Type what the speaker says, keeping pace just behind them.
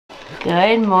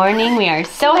Good morning. We are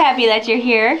so happy that you're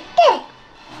here.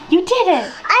 You did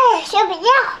it.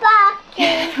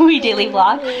 We daily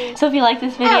vlog. So if you like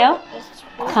this video,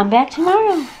 come back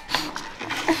tomorrow.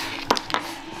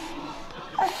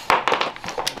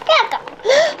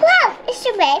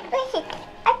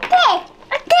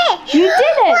 You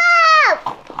did it.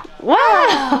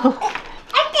 Wow.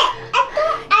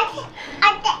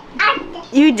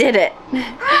 You did it.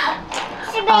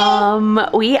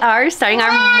 We are starting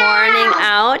our morning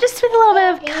out just with a little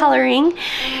bit of coloring.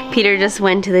 Peter just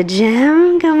went to the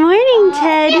gym. Good morning,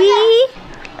 Teddy.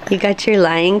 You got your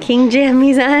Lion King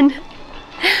jammies on.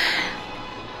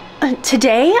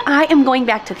 Today I am going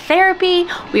back to therapy.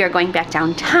 We are going back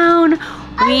downtown.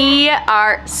 We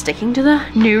are sticking to the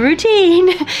new routine.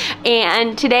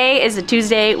 And today is a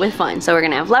Tuesday with fun. So we're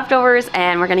gonna have leftovers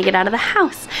and we're gonna get out of the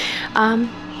house.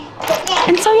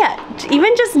 And so yeah,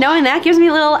 even just knowing that gives me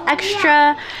a little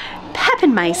extra pep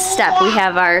in my step. We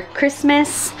have our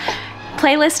Christmas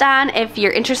playlist on if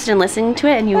you're interested in listening to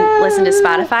it and you listen to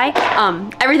Spotify.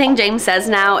 Everything James says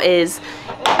now is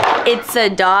it's a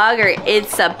dog or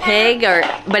it's a pig,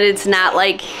 but it's not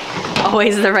like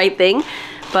always the right thing.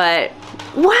 But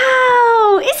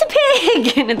wow, it's a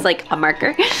pig! And it's like a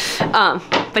marker.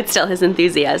 But still, his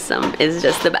enthusiasm is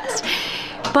just the best.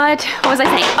 But what was I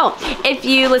saying? Oh, if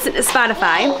you listen to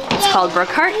Spotify, it's called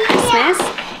Brookhart Christmas,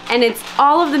 and it's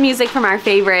all of the music from our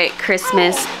favorite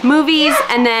Christmas movies,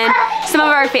 and then some of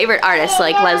our favorite artists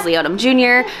like Leslie Odom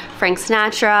Jr., Frank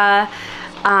Sinatra,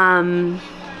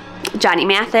 Johnny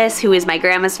Mathis, who is my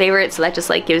grandma's favorite, so that just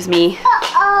like gives me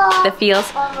the feels.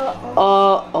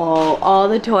 Oh, all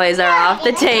the toys are off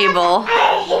the table.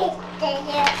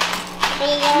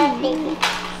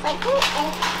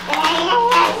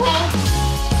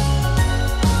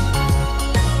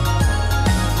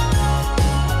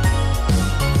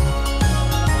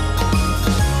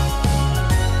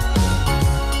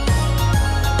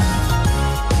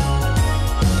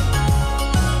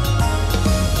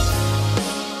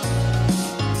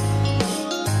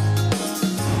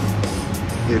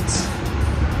 It's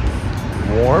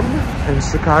warm in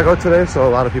Chicago today, so a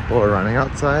lot of people are running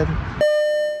outside.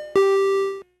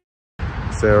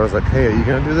 Sarah was like, hey, are you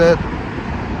gonna do that?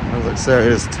 I was like, Sarah,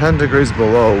 it is 10 degrees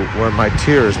below where my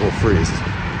tears will freeze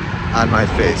on my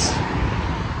face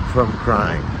from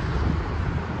crying.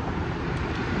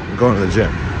 I'm going to the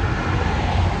gym.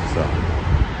 So,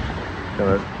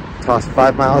 gonna toss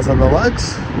 5 miles on the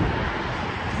legs,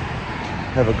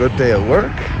 have a good day at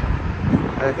work.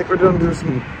 I think we're going to do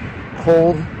some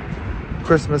cold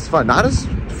Christmas fun. Not as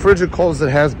frigid cold as it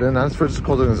has been, not as frigid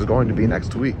cold as it's going to be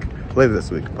next week, later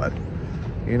this week, but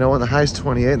you know, when the high's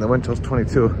 28 and the wind chill's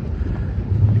 22,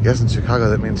 I guess in Chicago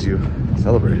that means you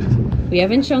celebrate. We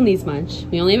haven't shown these much.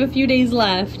 We only have a few days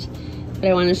left, but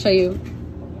I want to show you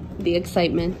the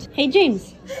excitement. Hey,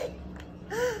 James.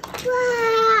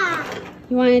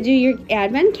 You want to do your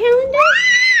advent calendar?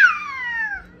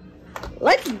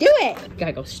 Let's do it.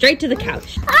 Gotta go straight to the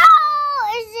couch.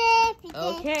 Oh, is it?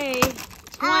 Okay,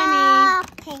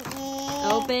 20.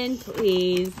 Open,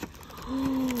 please.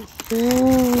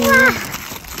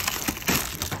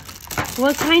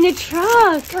 What kind of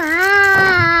truck?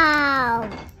 Wow.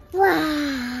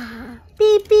 Wow.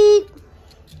 Beep, beep.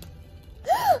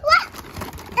 What?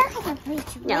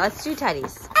 Yeah, let's do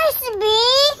Teddy's.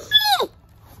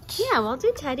 Yeah, we'll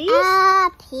do Teddy's.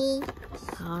 P.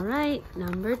 All right,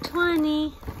 number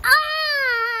 20.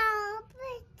 Oh,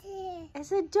 pretty.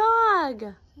 It's a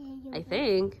dog, I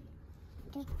think.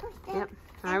 Yep.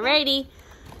 Alrighty.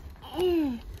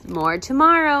 More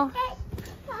tomorrow.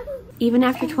 Even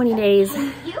after 20 days,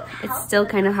 it's still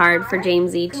kind of hard for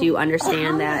Jamesy to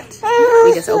understand that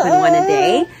we just open one a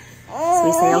day. So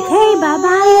we say, okay,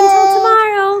 bye-bye until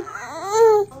tomorrow.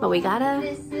 But we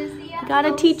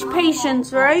gotta teach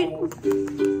patience, right?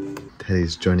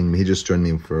 Teddy's joining me. He just joined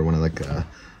me for one of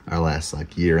our last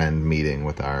year-end meeting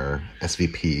with our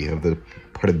SVP of the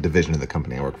part of the division of the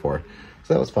company I work for.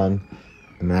 So that was fun.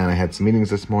 And then I had some meetings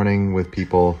this morning with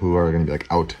people who are going to be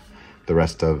out the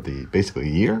rest of the basically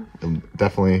year, and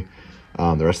definitely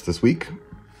the rest of this week.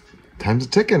 Time's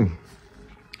ticking.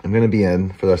 I'm going to be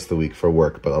in for the rest of the week for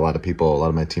work, but a lot of people, a lot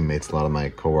of my teammates, a lot of my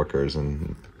coworkers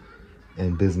and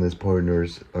business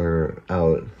partners are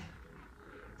out.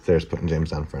 Sarah's putting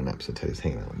James down for a nap, so Teddy's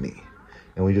hanging out with me.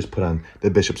 And we just put on The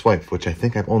Bishop's Wife, which I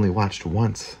think I've only watched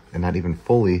once and not even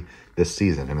fully this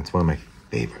season, and it's one of my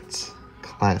favorites.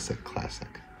 Classic.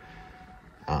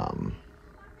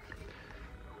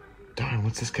 Darn,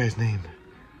 what's this guy's name?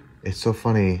 It's so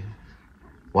funny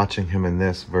watching him in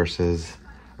this versus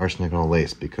Arsenic and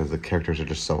Lace because the characters are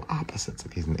just so opposites.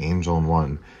 Like he's an angel in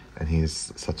one, and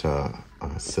he's such a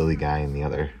silly guy in the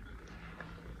other.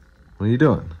 What are you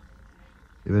doing?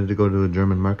 You ready to go to a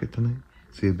German market tonight?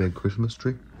 See a big Christmas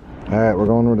tree? Alright, we're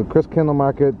going to the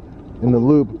Christkindlmarket in the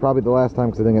Loop, probably the last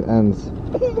time because I think it ends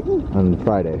on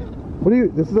Friday.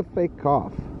 This is a fake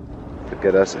cough. To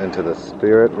get us into the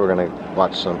spirit, we're gonna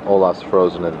watch some Olaf's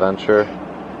Frozen Adventure.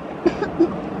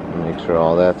 Make sure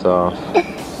all that's off.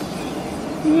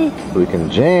 We can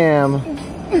jam.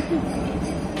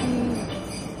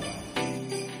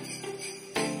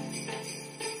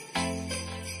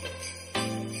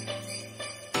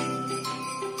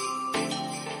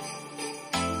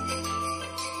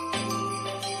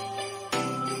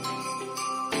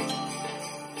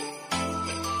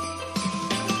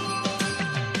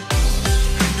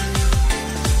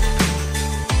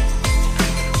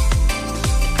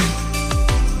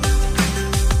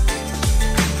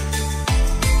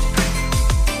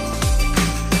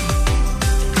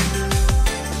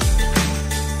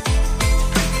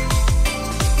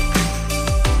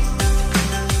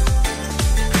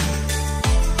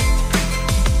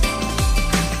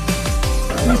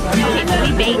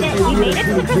 We made it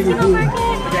to the Christkindlmarket,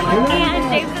 and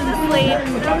James is asleep.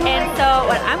 And so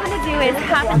what I'm gonna do is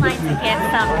hop in line to get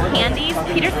some candies.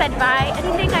 Peter said buy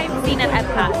anything I've seen at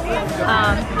Epcot. So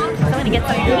I'm gonna get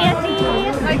some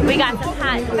candy. We got some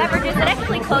hot beverages. It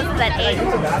actually closes at 8,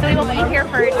 so we won't be here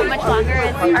for too much longer.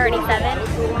 It's already 7.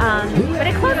 But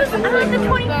it closes on the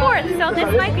 24th, so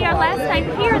this might be our last time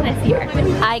here this year.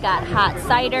 I got hot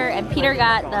cider, and Peter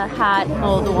got the hot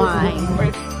mulled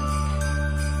wine.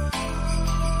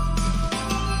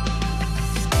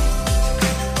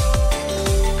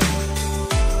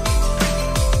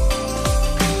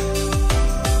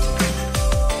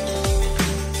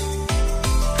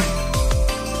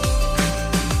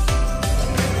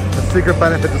 Secret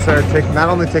benefit to start not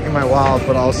only taking my wallet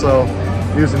but also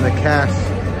using the cash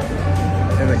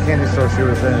in the candy store she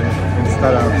was in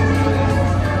instead of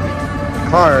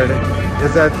card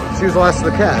is that she was the last of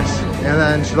the cash, and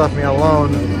then she left me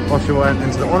alone while she went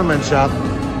into the ornament shop.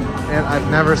 And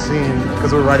I've never seen,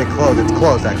 because we're already closed, it's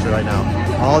closed actually right now,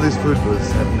 all these food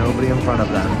booths have nobody in front of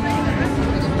them.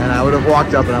 And I would have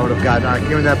walked up and I would have gotten, all right,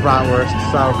 give me that bratwurst,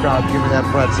 sauerkraut, give me that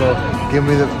pretzel, give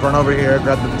me the, run over here,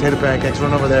 grab the potato pancakes,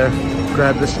 run over there,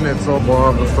 grab the schnitzel,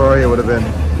 blow up the story. It would have been,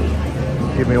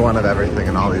 give me one of everything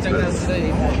in all these booths.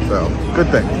 So, good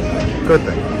thing, good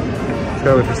thing. Let's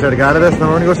go, if we get out of this, then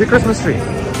we're gonna go see a Christmas tree.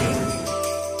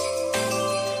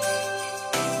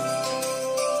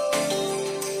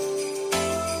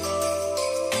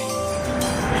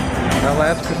 Our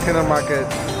last Christkindlmarket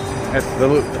at the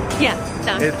Loop. Yeah,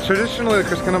 done. It's traditionally the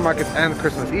Christkindlmarkets end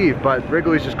Christmas Eve, but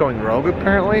Wrigley's just going rogue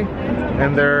apparently,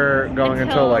 and they're going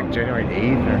until like January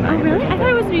 8th or 9th. Oh really? I thought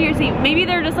it was New Year's Eve. Maybe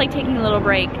they're just like taking a little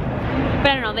break. But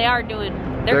I don't know, they're going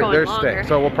longer. Staying.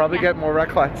 So we'll probably get more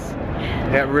raclettes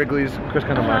at Wrigley's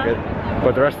Christkindlmarket.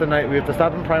 But the rest of the night we have to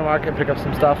stop in Primark and pick up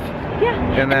some stuff. Yeah,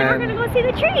 and then we're gonna go see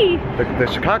the tree. The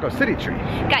Chicago City tree.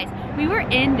 Guys, we were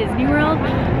in Disney World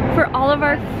for all of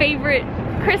our favorite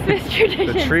Christmas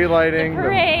traditions. The tree lighting, the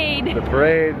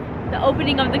parade, the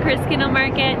opening of the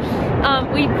Christkindlmarket.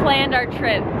 We planned our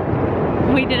trip.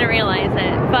 We didn't realize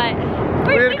it, but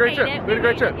we had a great trip. We had a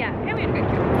great trip. Yeah, we had a great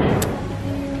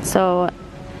trip. So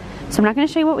I'm not going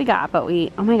to show you what we got, but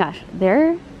oh my gosh,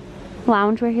 their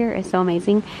lounge right here is so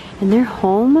amazing, and their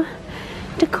home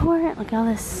decor. Look at all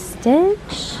this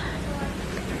Stitch.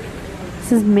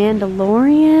 This is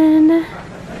Mandalorian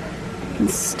and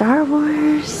Star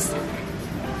Wars.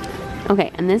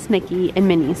 Okay, and this Mickey and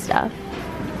Minnie stuff.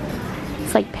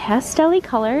 It's like pastel-y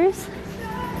colors.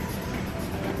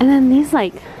 And then these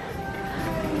like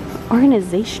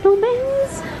organizational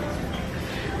bins.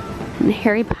 And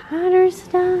Harry Potter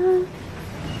stuff.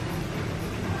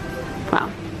 Wow.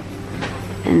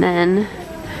 And then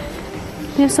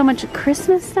we have so much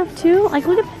Christmas stuff too. Like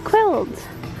look at the quilt.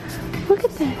 Look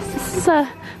at this. This is a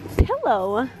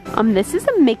pillow. This is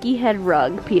a Mickey head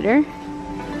rug, Peter.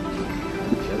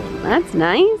 That's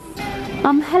nice.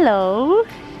 Hello.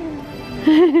 What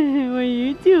are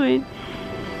you doing?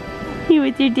 You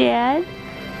with your dad?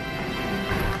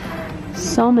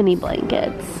 So many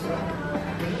blankets.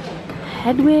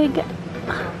 Hedwig.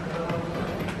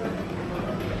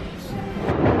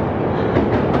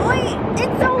 Wait,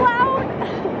 it's so loud.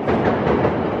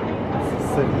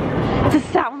 It's the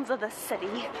sounds of the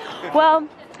city. Well,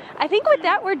 I think with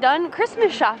that we're done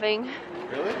Christmas shopping.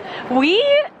 Really?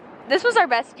 This was our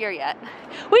best year yet.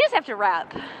 We just have to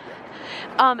wrap.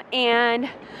 And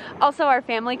also our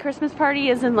family Christmas party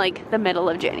is in like the middle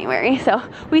of January, so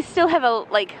we still have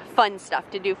like fun stuff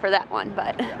to do for that one.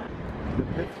 But The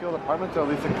Pittsfield apartments are at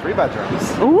least like 3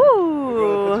 bedrooms. ooh, We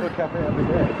go to the Pittsfield Cafe every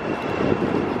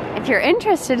day. if you're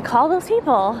interested, call those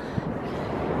people.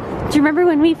 Do you remember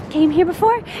when we came here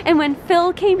before? And when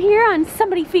Phil came here on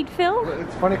Somebody Feed Phil?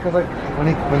 It's funny because like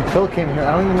when Phil came here,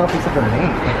 I don't even know if he said their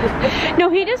name. No,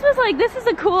 he just was like, this is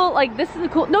a cool,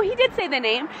 no, he did say the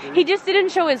name. He just didn't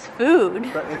show his food.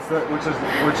 But it's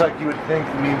which like you would think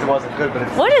means it wasn't good, but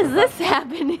it's. What is this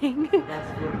happening?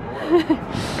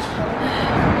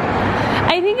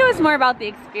 I think it was more about the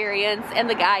experience and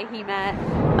the guy he met.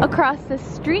 Across the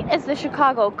street is the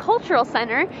Chicago Cultural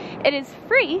Center. It is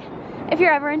free if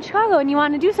you're ever in Chicago and you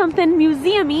want to do something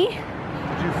museum-y.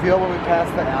 Did you feel when we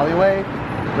passed the alleyway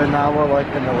that now we're like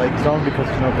in the lake zone because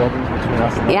there's no buildings between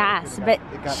us and the Yes, lake? but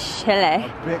It got chilly.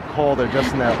 a bit colder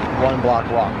just in that 1 block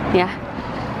walk. Yeah.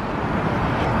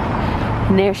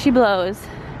 And there she blows.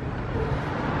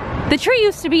 The tree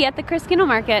used to be at the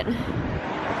Christkindlmarket.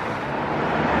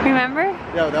 Remember?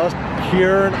 Yeah, that was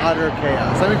pure and utter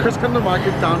chaos. I mean,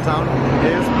 Christkindlmarket downtown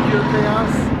is pure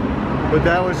chaos, but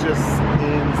that was just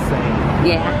insane.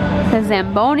 Yeah. The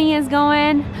Zamboni is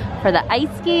going for the ice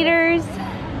skaters.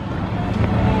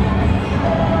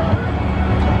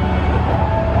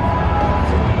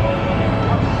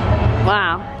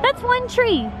 Wow, that's one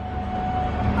tree.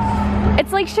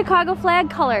 It's like Chicago flag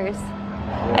colors.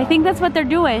 I think that's what they're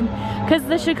doing, because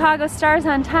the Chicago star's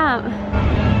on top.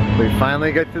 We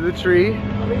finally get to the tree,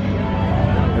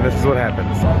 and this is what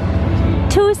happens.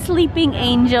 2 sleeping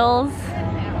angels.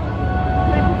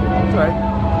 That's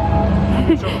right.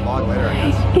 We'll show the vlog later, I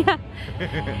guess. Yeah.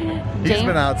 He's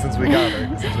been out since we got it.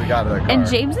 That car. And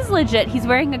James is legit. He's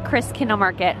wearing a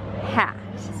Christkindlmarket hat.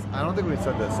 I don't think we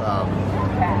said this.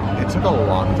 It took a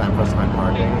long time for us to find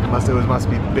parking. It must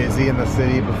be busy in the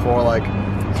city before like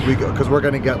because we're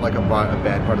gonna get like a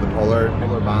bad part of the polar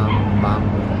bomb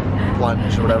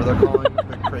plunge or whatever they're calling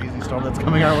the crazy storm that's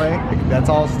coming our way. That's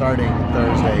all starting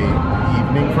Thursday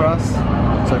evening for us.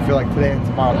 So I feel like today and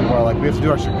tomorrow people are like we have to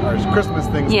do our Christmas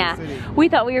things. Yeah, in the city. we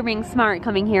thought we were being smart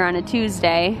coming here on a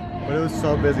Tuesday. But it was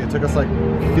so busy. It took us like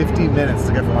 50 minutes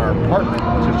to get from our apartment,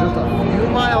 which is just a few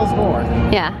miles north.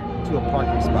 Yeah. To a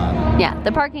parking spot. Yeah,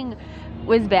 the parking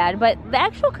was bad, but the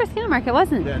actual Christkindlmarket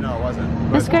wasn't. Yeah, no, it wasn't.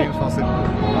 That's But great. James fell asleep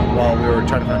while we were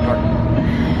trying to find parking.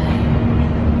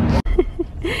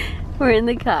 We're in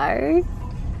the car.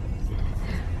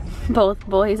 Both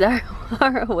boys are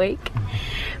awake.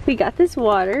 We got this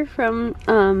water from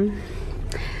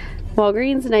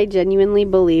Walgreens, and I genuinely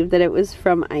believe that it was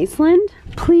from Iceland.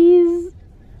 Please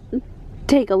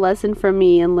take a lesson from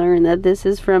me and learn that this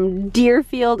is from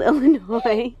Deerfield,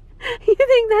 Illinois. You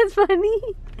think that's funny?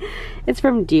 It's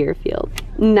from Deerfield,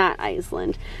 not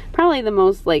Iceland. Probably the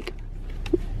most like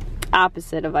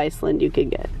opposite of Iceland you could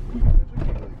get.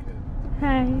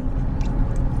 Hi.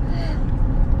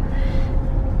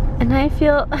 And I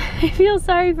feel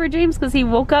sorry for James because he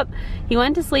woke up, he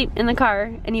went to sleep in the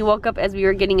car and he woke up as we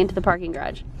were getting into the parking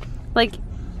garage. Like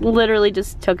literally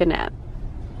just took a nap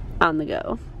on the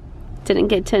go. Didn't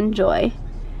get to enjoy.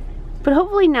 But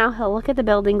hopefully now he'll look at the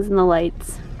buildings and the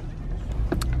lights.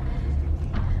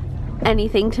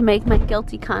 Anything to make my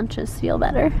guilty conscience feel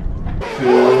better.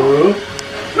 2,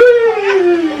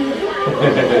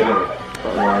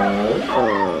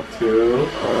 1, 2,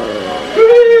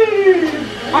 3.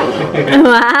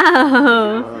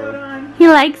 Wow. He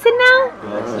likes it now?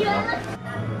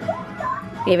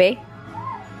 Baby,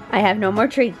 I have no more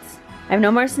treats. I have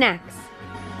no more snacks.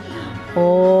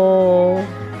 Oh.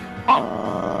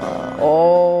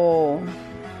 Oh.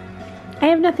 I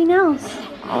have nothing else.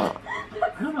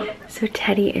 So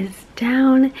Teddy is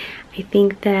down. I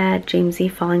think that Jamesy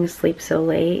falling asleep so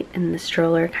late and the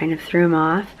stroller kind of threw him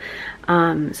off.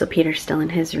 So Peter's still in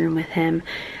his room with him.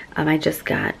 I just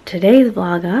got today's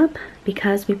vlog up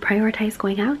because we prioritize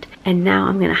going out. And now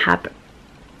I'm gonna hop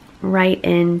right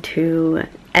into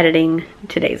editing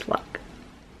today's vlog.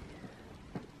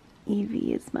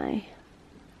 Evie is my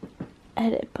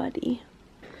edit buddy.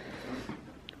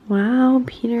 Wow,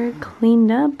 Peter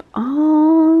cleaned up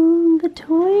all the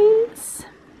toys.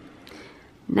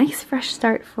 Nice fresh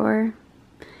start for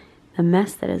the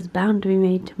mess that is bound to be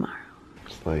made tomorrow.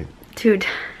 Sleigh. 2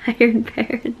 tired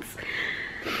parents.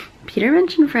 Peter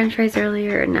mentioned french fries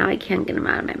earlier and now I can't get them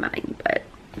out of my mind, but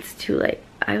it's too late.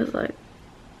 I was like,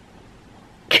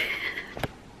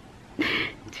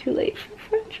 too late for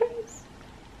french fries.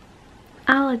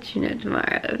 I'll let you know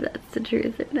tomorrow if that's the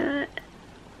truth or not.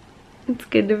 It's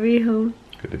good to be home.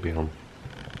 Good to be home.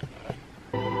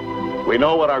 We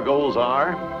know what our goals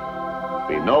are.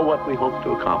 we know what we hope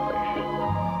to accomplish.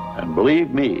 And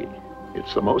believe me,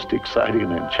 it's the most exciting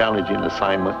and challenging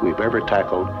assignment we've ever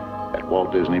tackled at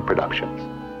Walt Disney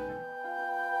Productions.